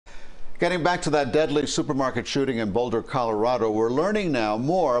Getting back to that deadly supermarket shooting in Boulder, Colorado, we're learning now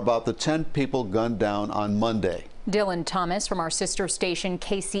more about the 10 people gunned down on Monday. Dillon Thomas from our sister station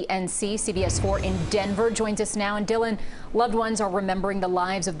KCNC CBS 4 in Denver joins us now. And Dillon, loved ones are remembering the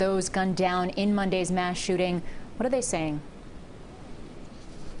lives of those gunned down in Monday's mass shooting. What are they saying?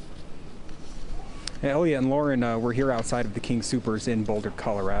 Elliot and Lauren, we're here outside of the King Soopers in Boulder,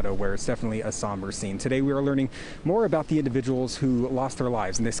 Colorado, where it's definitely a somber scene. Today we are learning more about the individuals who lost their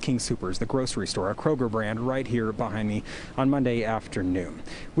lives in this King Soopers, the grocery store, a Kroger brand, right here behind me on Monday afternoon.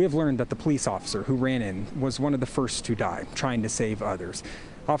 We have learned that the police officer who ran in was one of the first to die, trying to save others.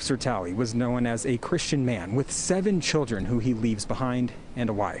 Officer Talley was known as a Christian man with 7 children who he leaves behind and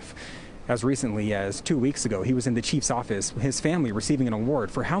a wife. As recently as 2 weeks ago, he was in the chief's office, his family receiving an award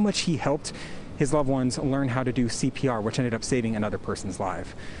for how much he helped his loved ones learn how to do CPR, which ended up saving another person's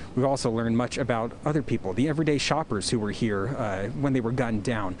life. We've also learned much about other people, the everyday shoppers who were here when they were gunned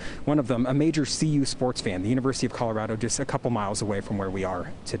down. One of them, a major CU sports fan, the University of Colorado, just a couple miles away from where we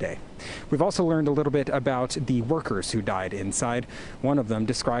are today. We've also learned a little bit about the workers who died inside. One of them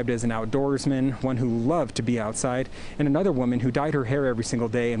described as an outdoorsman, one who loved to be outside, and another woman who dyed her hair every single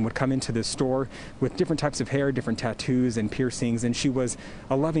day and would come into the store with different types of hair, different tattoos and piercings, and she was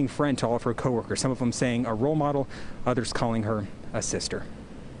a loving friend to all of her coworkers, some of them saying a role model, others calling her a sister.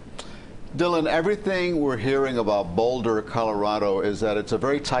 Dillon, everything we're hearing about Boulder, Colorado is that it's a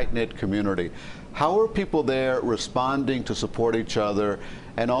very tight-knit community. How are people there responding to support each other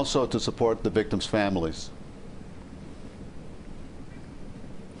and also to support the victims' families?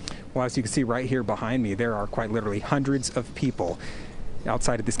 Well, as you can see right here behind me, there are quite literally hundreds of people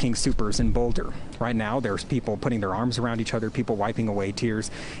outside of this King Soopers in Boulder. Right now, there's people putting their arms around each other, people wiping away tears,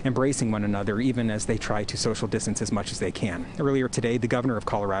 embracing one another, even as they try to social distance as much as they can. Earlier today, the governor of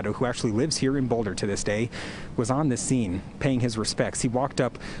Colorado, who actually lives here in Boulder to this day, was on the scene paying his respects. He walked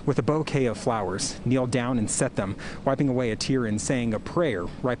up with a bouquet of flowers, kneeled down and set them, wiping away a tear and saying a prayer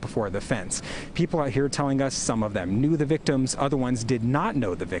right before the fence. People out here telling us some of them knew the victims, other ones did not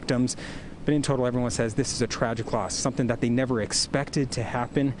know the victims. But in total, everyone says this is a tragic loss, something that they never expected to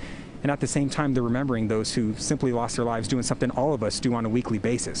happen. And at the same time, they're remembering those who simply lost their lives doing something all of us do on a weekly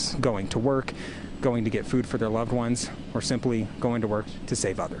basis, going to work, going to get food for their loved ones, or simply going to work to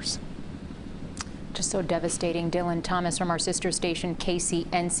save others. Just so devastating. Dillon Thomas from our sister station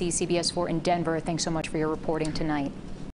KCNC CBS 4 in Denver, thanks so much for your reporting tonight.